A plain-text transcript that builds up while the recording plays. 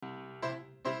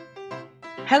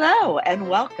Hello, and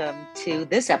welcome to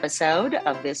this episode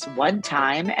of This One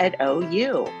Time at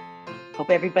OU. Hope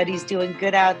everybody's doing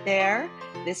good out there.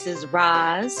 This is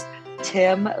Roz.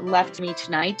 Tim left me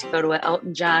tonight to go to an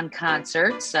Elton John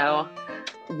concert, so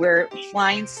we're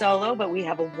flying solo, but we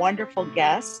have a wonderful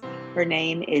guest. Her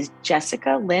name is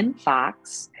Jessica Lynn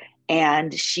Fox,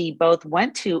 and she both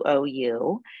went to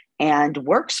OU and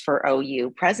works for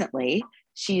OU presently.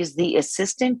 She is the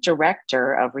Assistant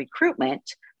Director of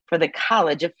Recruitment for the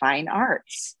College of Fine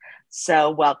Arts. So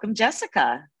welcome,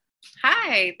 Jessica.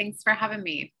 Hi, thanks for having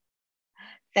me.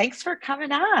 Thanks for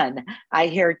coming on. I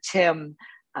hear Tim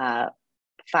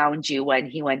found you when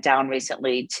he went down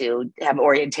recently to have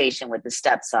orientation with his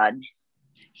stepson.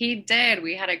 He did.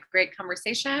 We had a great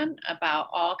conversation about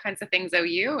all kinds of things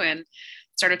OU and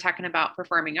started talking about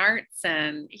performing arts.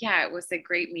 And yeah, it was a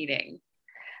great meeting.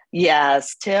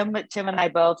 Yes, Tim and I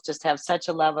both just have such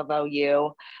a love of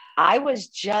OU. I was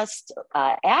just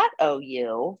at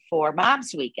OU for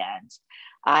Mom's Weekend.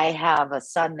 I have a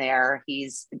son there.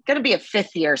 He's going to be a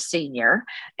fifth-year senior,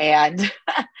 and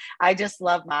I just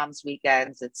love Mom's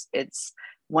Weekends. It's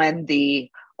when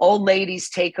the old ladies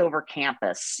take over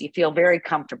campus. You feel very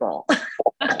comfortable.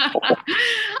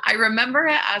 I remember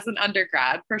it as an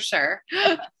undergrad for sure.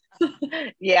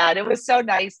 Yeah, and it was so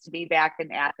nice to be back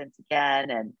in Athens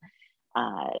again, and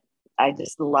I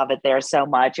just love it there so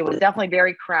much. It was definitely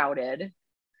very crowded.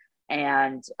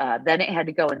 And then it had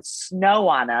to go and snow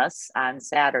on us on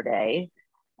Saturday.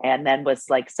 And then was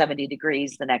like 70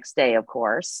 degrees the next day, of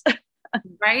course.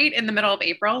 Right in the middle of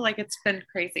April. Like it's been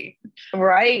crazy.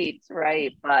 Right.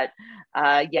 But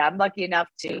yeah, I'm lucky enough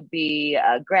to be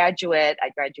a graduate.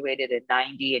 I graduated in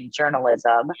 90 in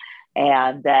journalism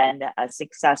and then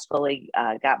successfully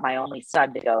got my only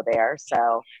son to go there.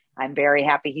 So I'm very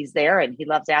happy he's there and he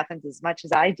loves Athens as much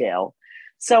as I do.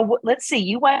 So let's see,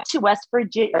 you went to West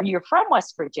Virginia, or you're from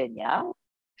West Virginia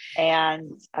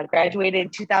and graduated in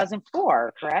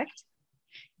 2004, correct?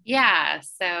 Yeah.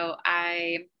 So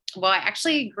I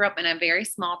actually grew up in a very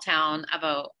small town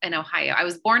in Ohio. I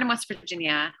was born in West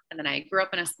Virginia, and then I grew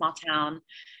up in a small town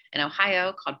in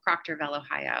Ohio called Proctorville,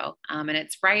 Ohio. And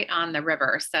it's right on the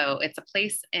river. So it's a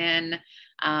place in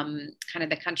kind of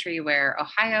the country where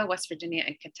Ohio, West Virginia,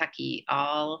 and Kentucky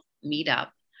all meet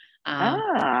up.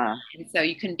 And so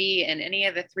you can be in any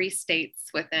of the three states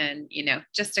within,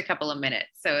 just a couple of minutes.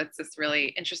 So it's this really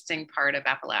interesting part of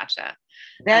Appalachia.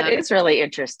 That is really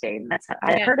interesting.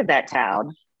 I've heard of that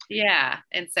town. Yeah.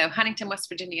 And so Huntington, West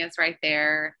Virginia is right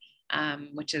there,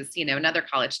 which is, another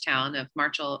college town of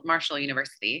Marshall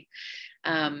University.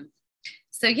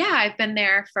 So yeah, I've been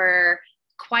there for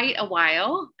quite a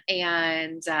while.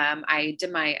 And I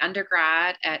did my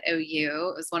undergrad at OU.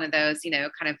 It was one of those,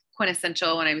 kind of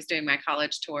quintessential when I was doing my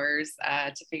college tours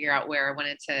to figure out where I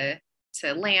wanted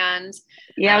to land.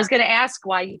 Yeah, I was going to ask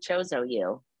why you chose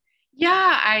OU.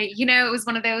 Yeah, it was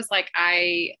one of those, like,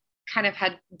 I kind of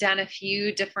had done a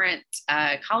few different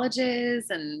colleges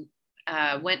and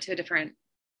went to different,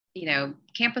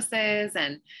 campuses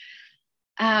and,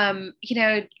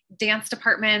 dance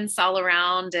departments all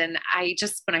around. And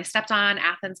when I stepped on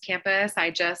Athens campus,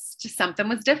 something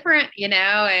was different,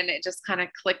 and it just kind of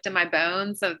clicked in my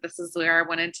bones. So this is where I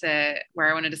wanted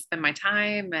to spend my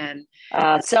time. And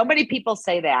so many people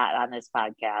say that on this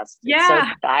podcast.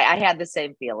 Yeah. So I had the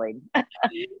same feeling.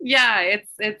 Yeah,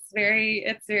 it's very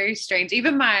strange.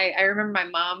 I remember my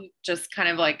mom just kind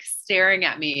of like staring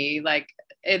at me, like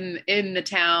in the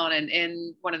town and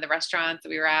in one of the restaurants that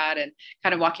we were at, and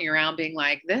kind of walking around being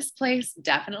like, this place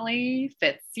definitely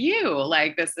fits you.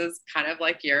 Like, this is kind of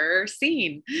like your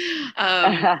scene.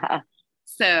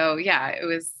 So yeah, it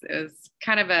was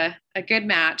kind of a good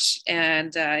match,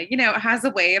 and it has a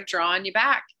way of drawing you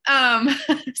back. So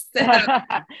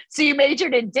you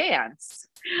majored in dance.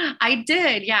 I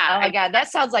did. Yeah. Oh my God.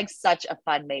 That sounds like such a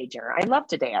fun major. I love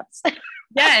to dance.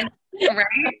 Yeah.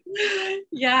 Right.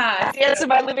 Yeah. I dance in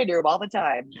my living room all the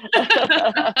time.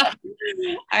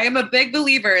 I am a big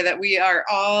believer that we are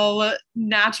all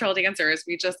natural dancers.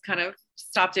 We just kind of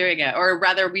stop doing it, or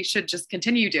rather we should just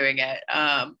continue doing it.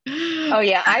 Oh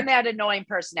yeah. I'm that annoying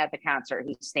person at the concert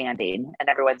who's standing and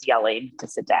everyone's yelling to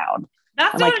sit down.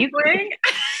 That's not annoying.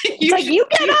 It's like, you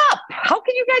get up. How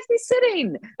can you guys be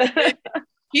sitting?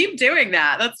 Keep doing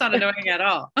that. That's not annoying at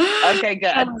all. Okay,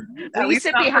 good. Will you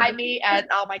sit behind me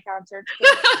at all my concerts?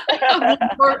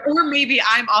 or maybe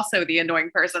I'm also the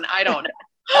annoying person. I don't know.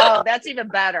 Oh, that's even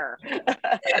better. So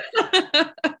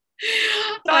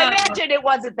I imagine it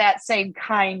wasn't that same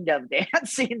kind of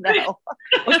dancing, though.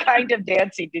 What kind of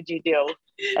dancing did you do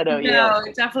at OU? No,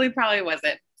 it definitely probably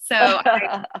wasn't. So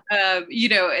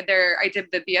I did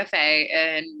the BFA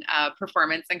in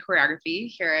performance and choreography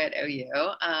here at OU,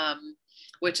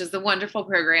 which is a wonderful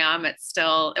program. It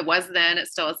was then, it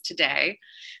still is today.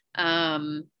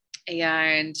 And,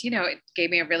 it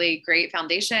gave me a really great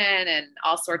foundation and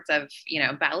all sorts of,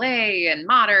 ballet and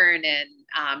modern and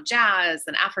jazz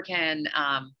and African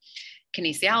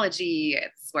kinesiology.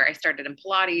 It's where I started in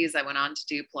Pilates. I went on to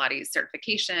do Pilates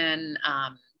certification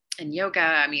and yoga.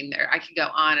 I mean, I could go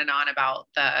on and on about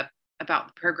the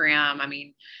program. I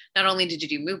mean, not only did you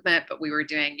do movement, but we were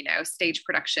doing, stage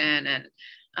production and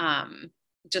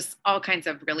just all kinds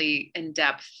of really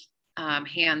in-depth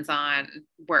hands-on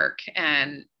work.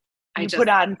 And you put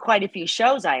on quite a few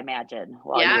shows, I imagine,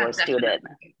 while you were a student.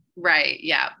 Right.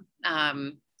 Yeah.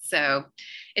 So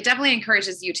it definitely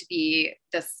encourages you to be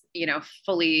this,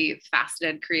 fully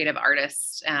faceted creative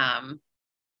artist.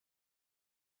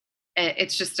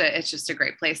 It's just a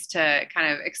great place to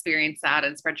kind of experience that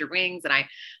and spread your wings. And I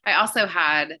also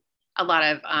had a lot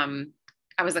of,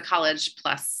 I was a college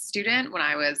plus student when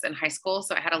I was in high school.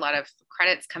 So I had a lot of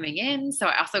credits coming in. So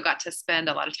I also got to spend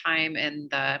a lot of time in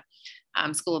the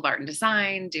School of Art and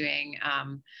Design doing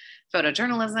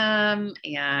photojournalism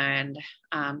and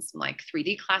some like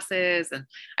 3D classes. And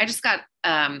I just got,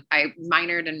 I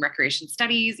minored in recreation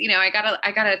studies. I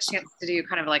got a chance to do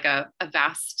kind of like a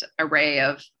vast array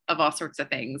of all sorts of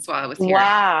things while I was here.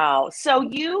 Wow. So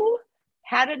you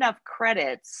had enough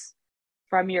credits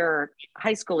from your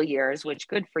high school years, which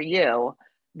good for you,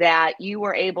 that you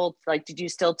were able to, did you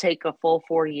still take a full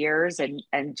 4 years and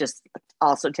just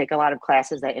also take a lot of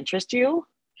classes that interest you?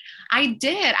 I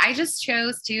did. I just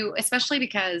chose to, especially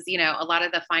because, a lot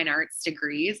of the fine arts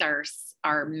degrees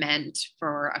are meant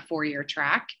for a 4-year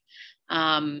track.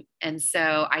 And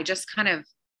so I just kind of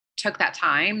took that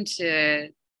time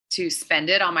to spend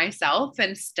it on myself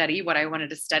and study what I wanted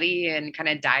to study and kind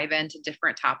of dive into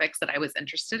different topics that I was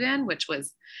interested in, which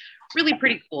was really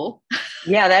pretty cool.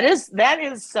 Yeah, that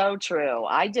is so true.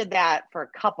 I did that for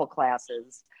a couple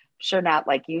classes, sure not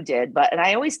like you did, and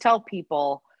I always tell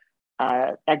people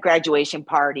at graduation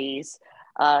parties,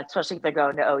 especially if they're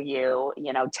going to OU,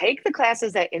 take the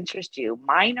classes that interest you.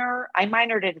 I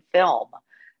minored in film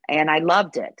and I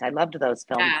loved it. I loved those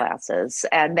film classes,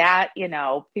 and that,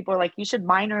 people are like, you should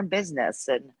minor in business.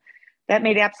 And that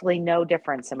made absolutely no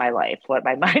difference in my life, what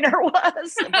my minor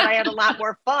was, but I had a lot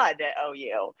more fun at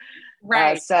OU.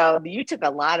 Right. So you took a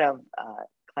lot of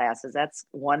classes. That's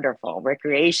wonderful.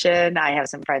 Recreation. I have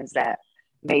some friends that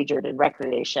majored in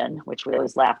recreation, which we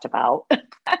always laughed about.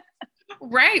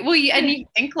 Right. Well, and you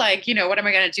think like, what am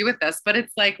I going to do with this? But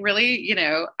it's like, really,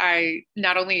 I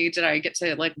not only did I get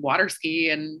to like water ski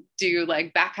and do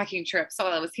like backpacking trips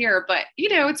while I was here, but,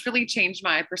 it's really changed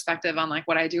my perspective on like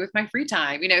what I do with my free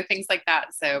time, things like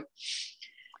that. So.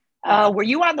 Were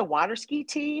you on the water ski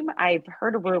team? I've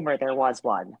heard a rumor there was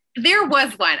one. There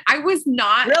was one. I was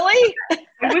not. Really?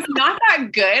 I was not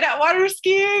that good at water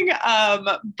skiing,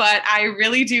 but I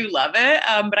really do love it.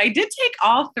 But I did take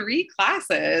all 3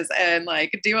 classes and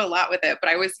like do a lot with it. But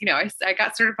I was, I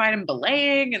got certified in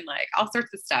belaying and like all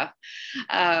sorts of stuff.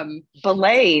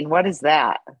 Belaying, what is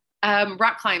that?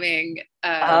 Rock climbing.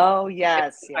 Oh,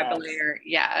 yes. Belayer.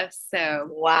 Yeah. So.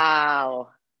 Wow.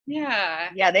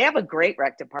 Yeah. Yeah, they have a great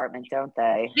rec department, don't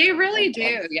they? They really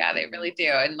do. Yeah, they really do.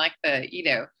 And like the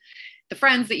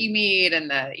friends that you meet and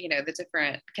the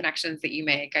different connections that you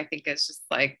make, I think it's just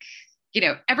like,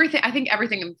 everything. I think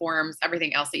everything informs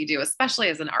everything else that you do, especially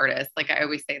as an artist. Like I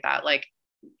always say that, like,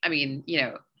 I mean,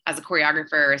 as a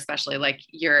choreographer, especially, like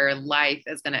your life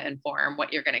is going to inform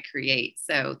what you're going to create.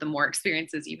 So the more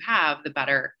experiences you have, the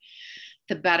better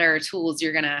tools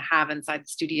you're going to have inside the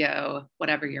studio.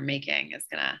 Whatever you're making is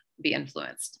going to be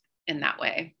influenced in that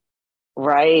way.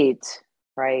 Right.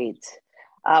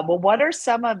 Well, what are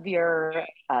some of your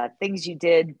things you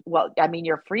did? Well, I mean,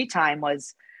 your free time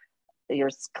your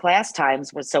class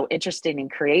times was so interesting and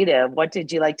creative. What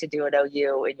did you like to do at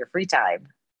OU in your free time?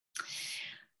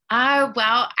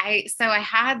 Well, I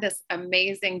had this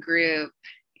amazing group,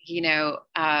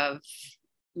 of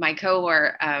my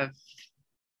cohort of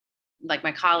like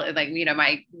my college, like,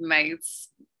 my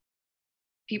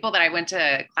people that I went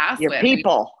to class with.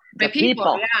 People. My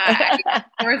people. Yeah.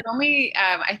 There was only,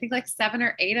 I think like 7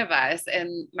 or 8 of us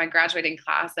in my graduating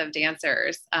class of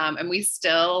dancers. And we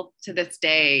still, to this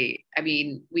day, I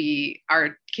mean, we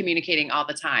are communicating all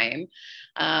the time.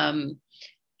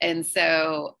 And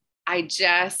so I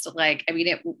just like, I mean,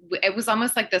 it was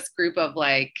almost like this group of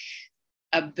like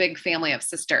a big family of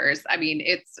sisters. I mean,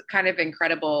 it's kind of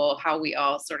incredible how we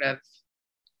all sort of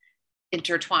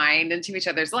intertwined into each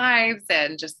other's lives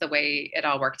and just the way it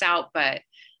all worked out. But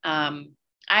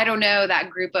I don't know, that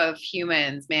group of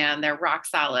humans, man, they're rock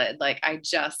solid. Like, I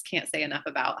just can't say enough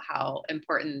about how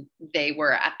important they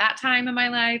were at that time in my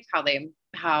life,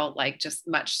 how like just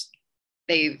much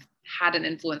they've had an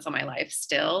influence on my life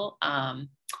still.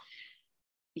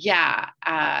 Yeah.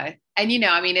 And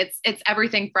I mean, it's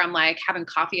everything from like having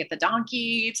coffee at the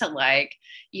Donkey to like,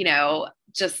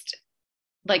 just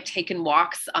like taking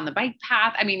walks on the bike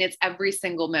path. I mean, it's every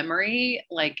single memory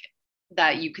like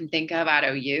that you can think of at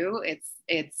OU.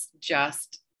 It's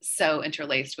just so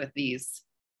interlaced with these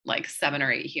like 7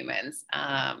 or 8 humans.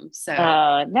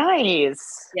 So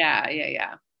nice.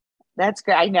 yeah. That's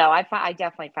great. I know. I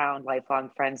definitely found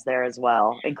lifelong friends there as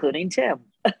well, including Tim.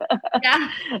 Yeah.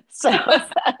 So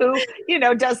who,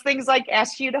 does things like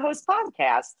ask you to host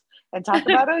podcasts and talk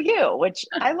about OU, which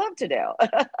I love to do.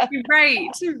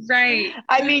 Right.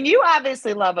 I mean, you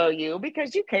obviously love OU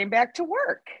because you came back to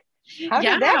work. How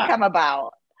did that come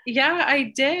about? Yeah,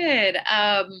 I did.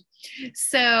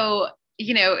 So,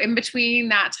 in between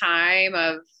that time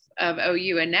of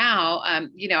OU and now,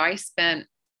 I spent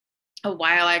a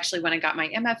while. I actually went and got my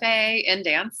MFA in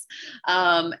dance.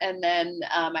 And then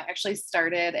I actually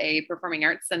started a performing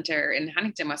arts center in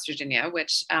Huntington, West Virginia,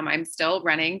 which I'm still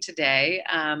running today.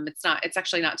 It's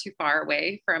actually not too far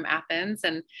away from Athens.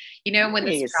 And, when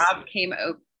this job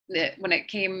when it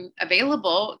came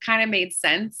available, it kind of made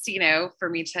sense, for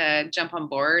me to jump on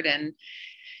board and,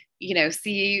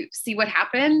 see what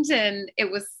happened. And it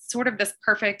was sort of this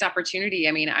perfect opportunity.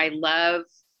 I mean, I love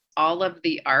all of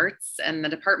the arts, and the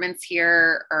departments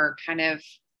here are kind of,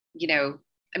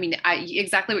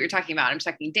 exactly what you're talking about. I'm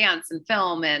talking dance and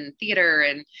film and theater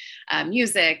and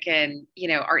music and,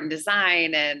 art and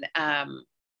design. And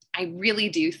I really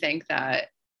do think that,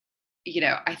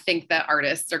 I think that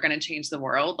artists are going to change the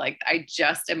world. Like, I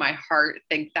just in my heart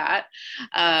think that.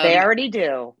 They already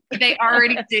do. They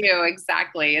already do.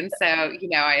 Exactly. And so,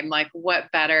 I'm like,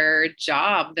 what better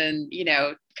job than,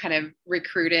 kind of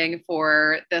recruiting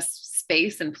for this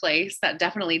space and place that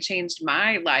definitely changed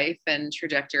my life and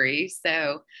trajectory.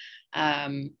 So,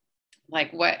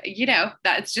 like what,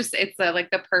 that's just, like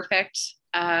the perfect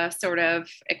sort of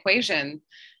equation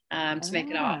to make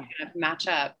it all kind of match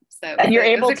up. So, and you're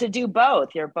able to do both.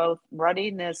 You're both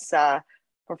running this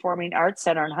performing arts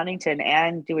center in Huntington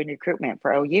and doing recruitment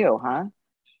for OU, huh?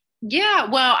 Yeah,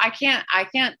 well, I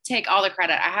can't take all the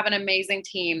credit. I have an amazing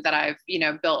team that I've,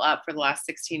 built up for the last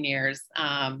 16 years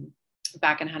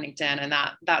back in Huntington, and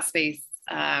that space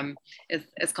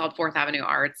is called Fourth Avenue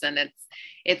Arts, and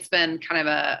it's been kind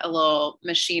of a little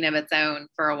machine of its own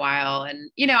for a while. And,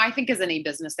 I think as any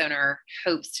business owner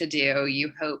hopes to do,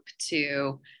 you hope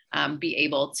to be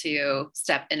able to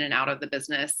step in and out of the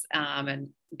business and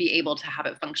be able to have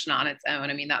it function on its own.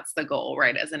 I mean, that's the goal,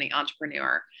 right? As any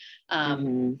entrepreneur.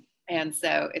 And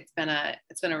so it's been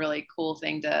a really cool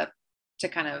thing to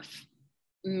kind of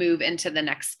move into the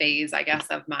next phase, I guess,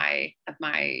 of my,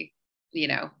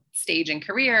 stage and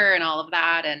career and all of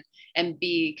that, and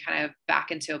be kind of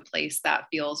back into a place that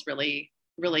feels really,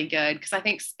 really good. Cause I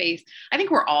think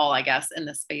we're all, I guess, in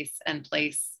the space and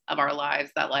place of our lives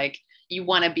that like, you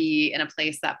want to be in a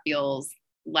place that feels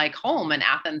like home. And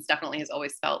Athens definitely has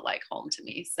always felt like home to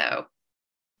me. So.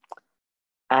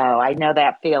 Oh, I know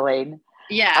that feeling.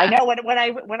 Yeah. I know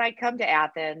when I come to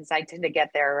Athens, I tend to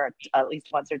get there at least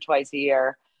once or twice a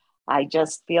year. I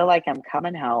just feel like I'm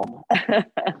coming home.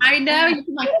 I know, you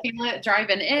can like feel it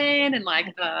driving in, and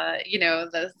like the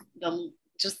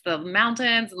just the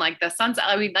mountains and like the sunset.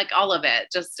 I mean, like all of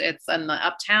it, just it's and the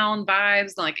uptown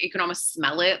vibes, and like you can almost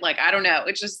smell it. Like, I don't know.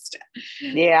 It's just.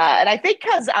 Yeah. And I think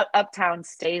because uptown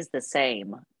stays the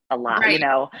same a lot, right.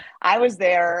 I was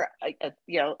there,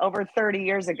 over 30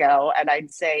 years ago, and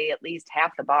I'd say at least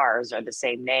half the bars are the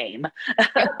same name.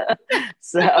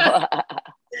 So,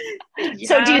 Yeah.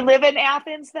 So do you live in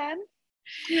Athens then?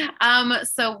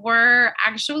 So we're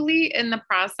actually in the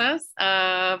process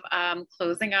of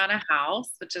closing on a house,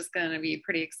 which is going to be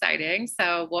pretty exciting.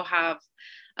 So we'll have,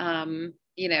 kind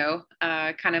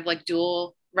of like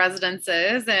dual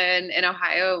residences in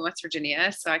Ohio and West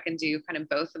Virginia. So I can do kind of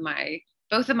both of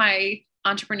my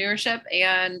entrepreneurship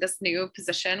and this new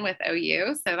position with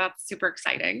OU. So that's super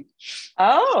exciting.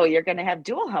 Oh, you're going to have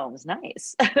dual homes.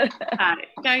 Nice.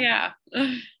 Yeah.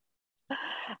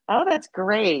 Oh, that's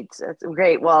great. That's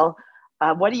great. Well,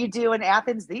 what do you do in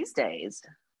Athens these days?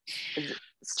 Is it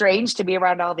strange to be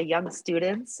around all the young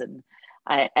students, and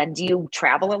do you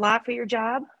travel a lot for your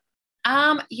job?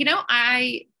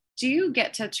 I do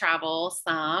get to travel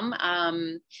some.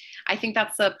 I think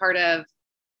that's a part of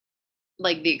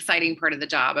like the exciting part of the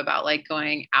job about like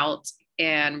going out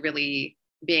and really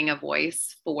being a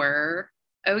voice for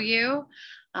OU.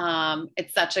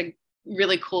 It's such a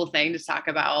really cool thing to talk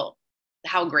about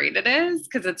how great it is,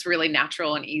 because it's really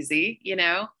natural and easy,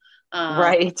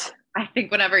 Right. I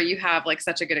think whenever you have like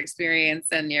such a good experience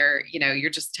and you're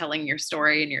just telling your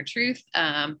story and your truth,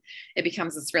 it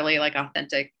becomes this really like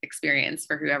authentic experience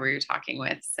for whoever you're talking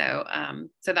with. So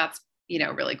that's,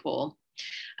 really cool.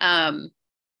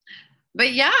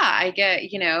 But yeah, I get,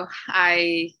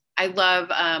 I love,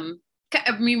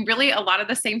 I mean, really a lot of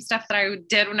the same stuff that I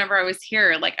did whenever I was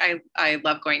here. Like I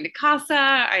love going to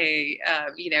casa.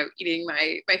 Eating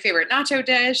my favorite nacho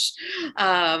dish.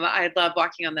 I love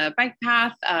walking on the bike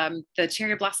path. The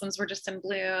cherry blossoms were just in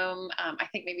bloom. I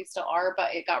think maybe still are,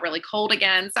 but it got really cold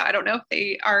again. So I don't know if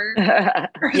they are.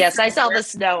 Yes, I saw the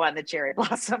snow on the cherry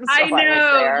blossoms. So I know.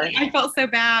 I was there. I felt so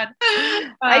bad.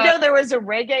 I know there was a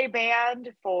reggae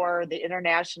band for the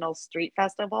International Street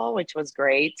Festival, which was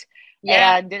great.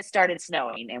 Yeah. And it started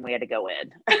snowing and we had to go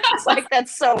in. It's like,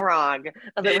 that's so wrong.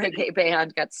 The reggae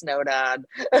band got snowed on.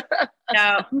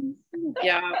 Yeah.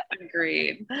 Yeah,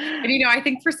 agreed. And I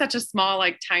think for such a small,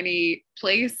 like tiny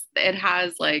place, it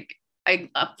has like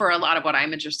for a lot of what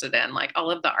I'm interested in, like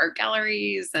all of the art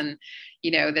galleries and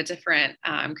the different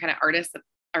kind of artists that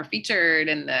are featured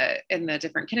in the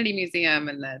different Kennedy Museum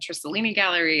and the Trissolini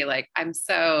Gallery. Like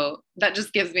that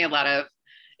just gives me a lot of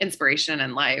inspiration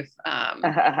in life.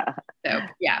 So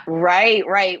yeah. Right.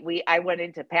 I went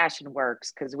into Passion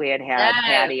Works because we had Yes.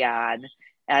 Patty on,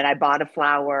 and I bought a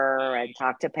flower and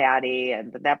talked to Patty,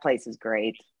 and that place is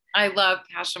great. I love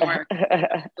Passion Works.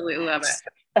 Absolutely love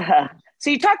it. So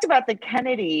you talked about the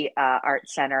Kennedy Art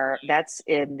Center. That's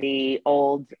in the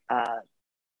old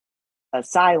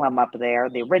asylum up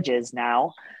there, the Ridges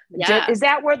now. Yeah. Is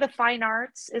that where the fine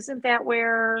arts? Isn't that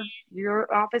where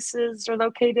your offices are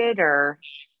located, or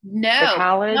no the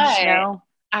college? No.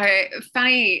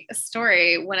 Funny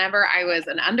story. Whenever I was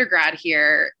an undergrad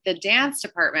here, the dance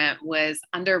department was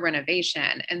under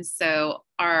renovation. And so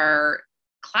our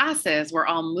classes were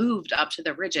all moved up to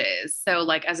the Ridges. So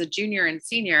like as a junior and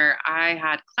senior, I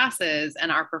had classes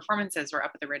and our performances were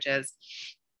up at the Ridges.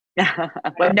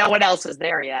 But no one else was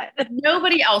there yet.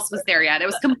 Nobody else was there yet. It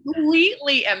was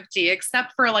completely empty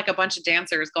except for like a bunch of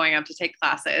dancers going up to take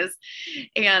classes.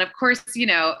 And of course,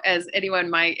 as anyone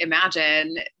might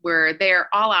imagine, we're there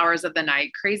all hours of the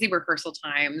night, crazy rehearsal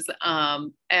times.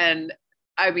 And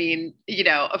I mean,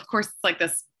 of course it's like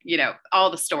this,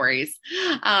 all the stories.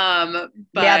 But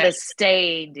yeah, the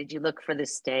stain. Did you look for the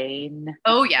stain?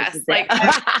 Oh yes. Like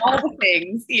all the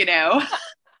things,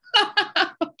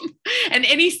 and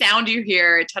any sound you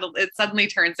hear, it suddenly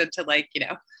turns into like,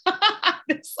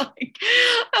 this like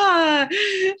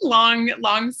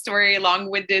long story,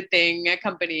 long-winded thing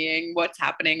accompanying what's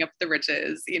happening up the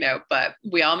Ridges, but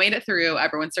we all made it through.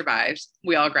 Everyone survived.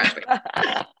 We all graduated.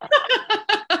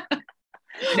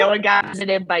 No one got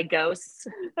visited by ghosts.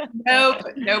 Nope,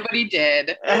 nobody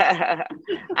did.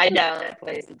 I know that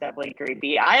place is definitely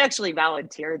creepy. I actually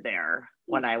volunteered there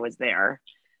when I was there.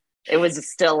 It was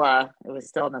still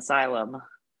an asylum.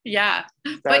 Yeah.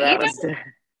 So but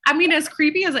I mean, as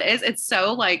creepy as it is, it's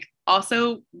so like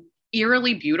also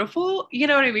eerily beautiful. You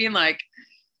know what I mean? Like,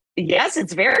 yes,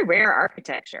 it's very rare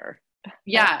architecture.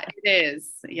 Yeah, it is.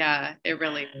 Yeah, it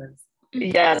really is.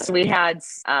 Yes, we had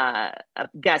a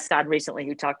guest on recently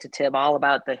who talked to Tim all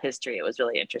about the history. It was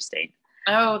really interesting.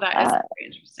 Oh, that is very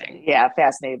interesting. Yeah,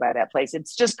 fascinated by that place.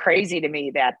 It's just crazy to me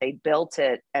that they built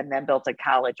it and then built a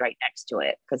college right next to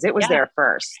it because it was there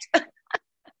first.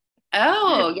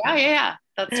 Oh, yeah.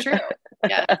 That's true.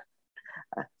 Yeah.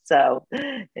 So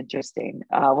interesting.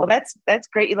 Well, that's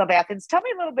great. You love Athens. Tell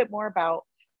me a little bit more about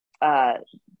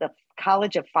the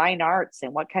College of Fine Arts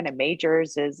and what kind of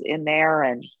majors is in there,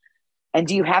 and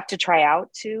do you have to try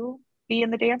out to be in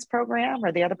the dance program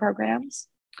or the other programs?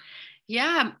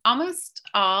 Yeah, almost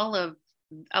all of,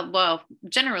 well,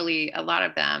 generally a lot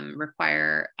of them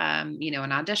require,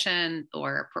 an audition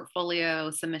or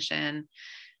portfolio submission.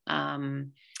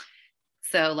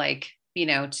 So like,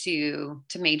 to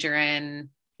major in,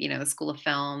 the School of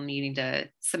Film, you need to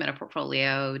submit a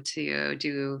portfolio. To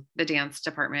do the dance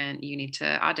department, you need to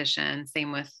audition.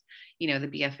 Same with, the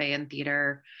BFA in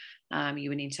theater. You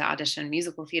would need to audition.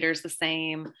 Musical theater is the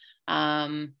same.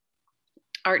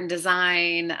 Art and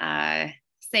design,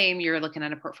 same. You're looking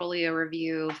at a portfolio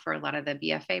review for a lot of the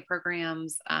BFA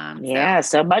programs.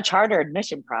 So much harder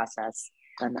admission process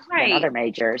than other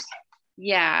majors.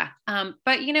 Yeah.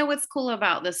 But what's cool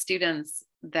about the students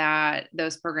that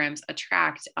those programs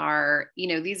attract are,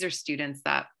 these are students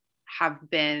that have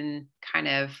been kind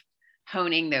of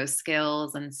honing those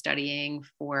skills and studying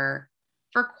for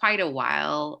quite a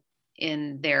while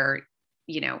in their,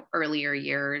 earlier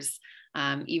years.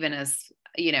 Even as,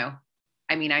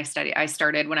 I mean, I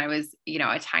started when I was,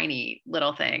 a tiny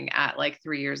little thing at like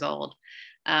 3 years old.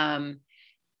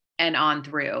 And on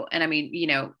through. And I mean,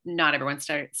 not everyone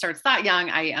starts that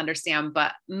young, I understand,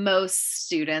 but most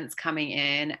students coming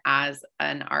in as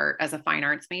a fine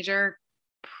arts major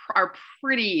are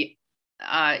pretty,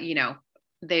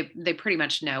 they pretty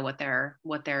much know what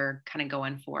they're kind of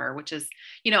going for, which is,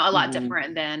 a lot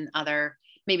different than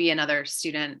maybe another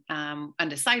student,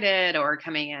 undecided or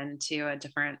coming into a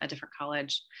different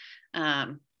college.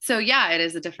 So yeah,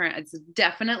 it's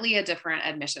definitely a different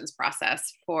admissions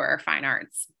process for fine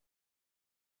arts.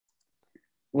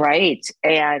 Right.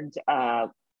 And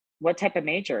what type of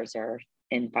majors are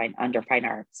under fine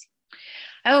arts?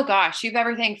 Oh gosh, you have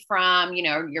everything from,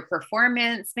 your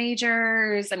performance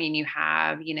majors. I mean, you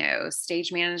have,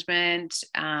 stage management,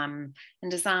 and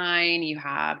design, you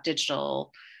have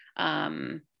digital,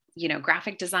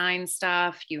 graphic design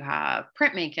stuff, you have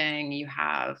printmaking, you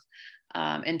have,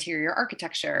 interior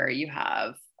architecture, you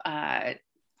have,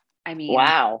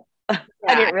 wow. Yeah.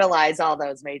 I didn't realize all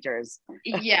those majors.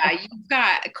 Yeah, you've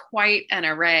got quite an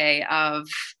array of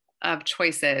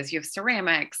choices. You have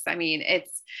ceramics.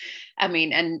 There's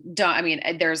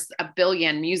a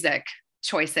billion music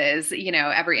choices,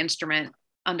 every instrument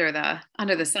under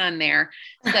the sun there.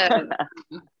 So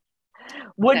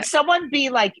would someone be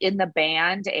like in the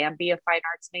band and be a fine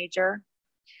arts major?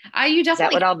 You definitely, is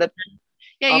that what all the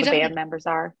band members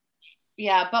are?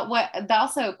 Yeah. But what the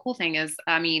also cool thing is,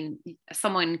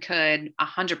 someone could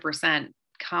 100%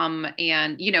 come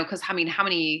and, cause how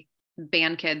many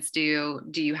band kids do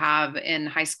you have in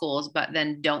high schools, but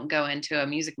then don't go into a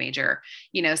music major,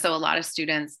 so a lot of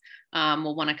students,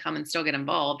 will want to come and still get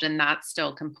involved, and that's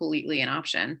still completely an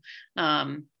option.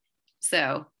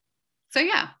 So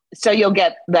yeah. So you'll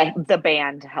get the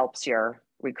band helps your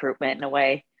recruitment in a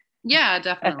way. Yeah,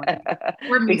 definitely.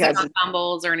 Or music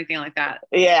ensembles or anything like that.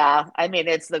 Yeah. I mean,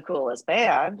 it's the coolest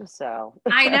band. So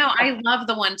I know. I love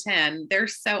the 110. They're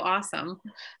so awesome.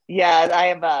 Yeah. I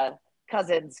have a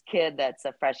cousin's kid that's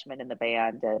a freshman in the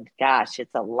band, and gosh,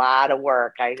 it's a lot of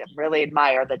work. I really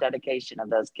admire the dedication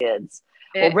of those kids.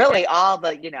 Well, really all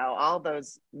the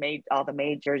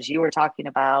majors you were talking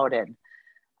about, and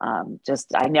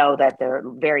I know that they're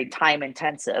very time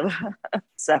intensive.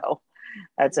 So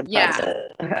that's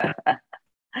impressive. Yeah.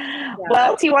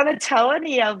 Well, do you want to tell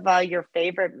any of your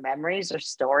favorite memories or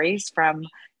stories from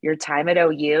your time at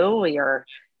OU?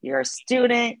 You're a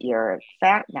student, you're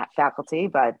not faculty,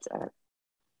 but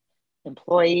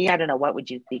employee. I don't know, what would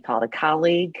you be called? A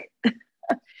colleague?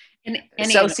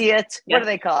 Associate? What do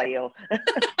they call you?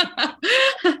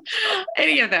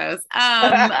 Any of those.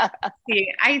 I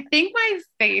think my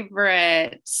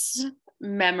favorite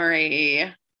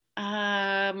memory,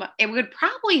 it would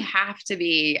probably have to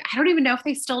be, I don't even know if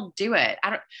they still do it.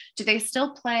 Do they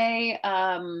still play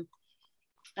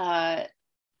the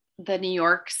New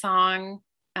York song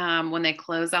when they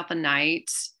close out the night?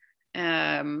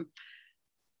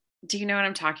 Do you know what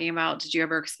I'm talking about? Did you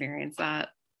ever experience that?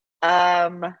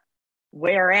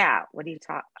 Where at? What do you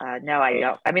talk? No, I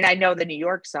don't. I mean, I know the New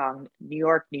York song, New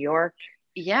York, New York.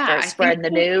 Yeah. Start spreading the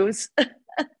news.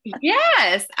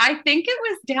 Yes, I think it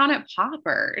was down at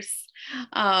Poppers.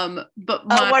 But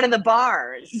one of the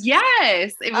bars.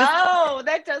 Yes, it was. Oh,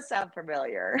 that does sound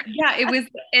familiar. Yeah, it was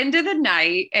the end of the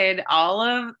night, and all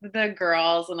of the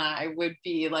girls and I would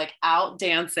be like out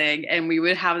dancing, and we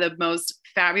would have the most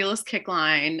fabulous kick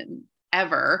line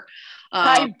ever.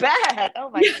 I bet. Oh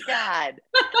my God.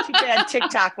 Too bad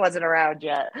TikTok wasn't around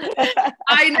yet.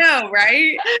 I know,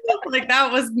 right? Like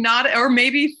that was not, or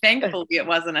maybe thankfully it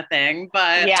wasn't a thing,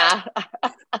 but yeah.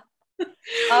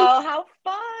 Oh, how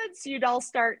fun. So you'd all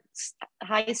start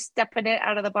high stepping it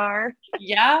out of the bar.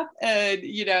 Yeah. And,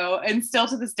 and still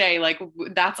to this day, like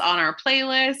that's on our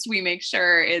playlist. We make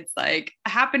sure it's like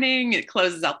happening. It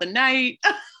closes out the night.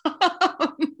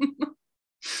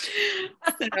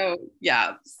 So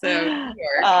yeah. So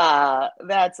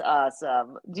that's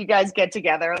awesome. Do you guys get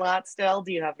together a lot still?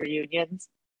 Do you have reunions?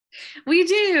 We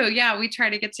do. Yeah. We try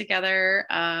to get together.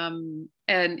 And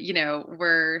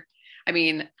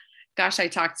gosh, I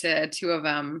talked to two of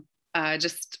them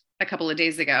just a couple of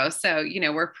days ago. So,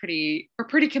 we're pretty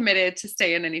committed to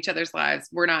staying in each other's lives.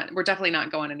 We're definitely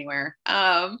not going anywhere.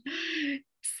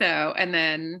 So, and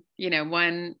then,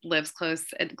 one lives close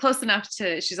enough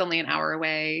she's only an hour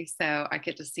away. So I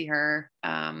get to see her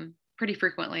pretty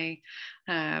frequently.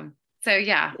 So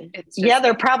yeah.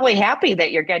 They're probably happy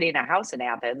that you're getting a house in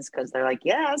Athens, because they're like,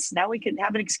 yes, now we can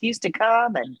have an excuse to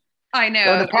come and I know.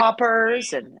 Go to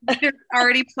Poppers and there's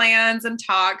already plans and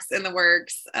talks in the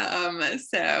works.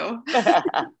 So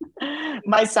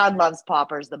my son loves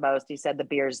Poppers the most. He said the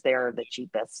beers there are the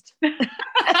cheapest.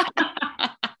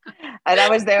 And I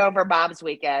was there over Mom's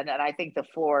weekend, and I think the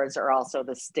floors are also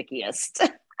the stickiest.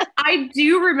 I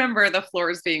do remember the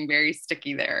floors being very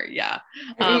sticky there. Yeah.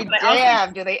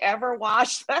 Damn, do they ever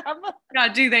wash them?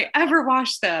 God, do they ever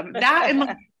wash them? That and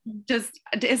like, does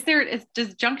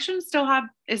Junction still have,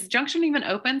 is Junction even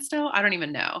open still? I don't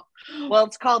even know. Well,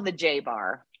 it's called the J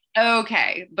Bar.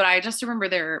 Okay. But I just remember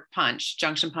their punch.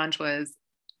 Junction Punch was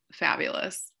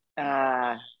fabulous.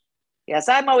 Yes,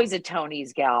 I'm always a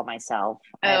Tony's gal myself.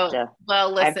 Listen,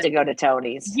 I have to go to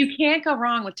Tony's. You can't go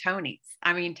wrong with Tony's.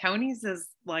 I mean, Tony's is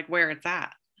like where it's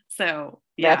at. So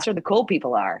yeah. That's where the cool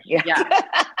people are. Yeah.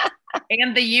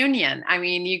 And the Union. I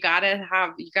mean, you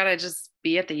gotta just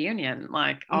be at the Union,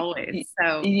 like always.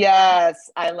 So yes,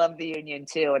 I love the Union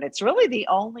too. And it's really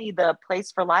the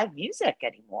place for live music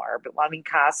anymore. But I mean,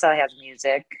 Casa has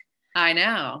music. I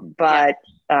know. But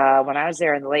when I was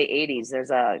there in the late 80s,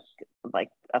 there's a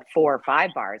 4 or 5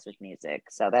 bars with music.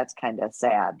 So that's kind of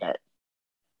sad that,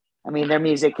 I mean, their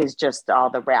music is just all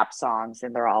the rap songs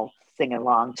and they're all singing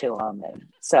along to them. And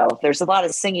so there's a lot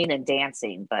of singing and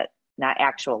dancing, but not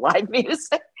actual live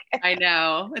music. I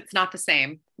know. It's not the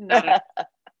same. Not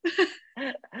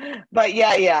but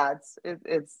yeah,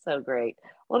 it's so great.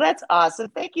 Well, that's awesome.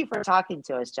 Thank you for talking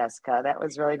to us, Jessica. That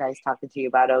was really nice talking to you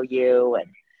about OU. And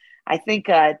I think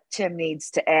Tim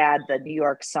needs to add the New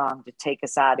York song to take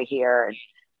us out of here. And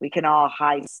we can all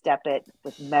high step it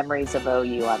with memories of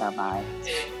OU on our minds.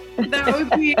 That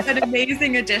would be an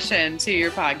amazing addition to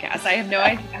your podcast. I have no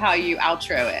idea how you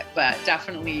outro it, but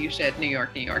definitely you should New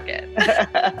York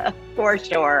it. For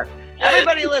sure.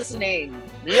 Everybody listening,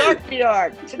 New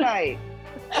York tonight.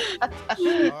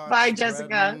 Bye,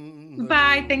 Jessica.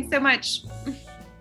 Bye. Thanks so much.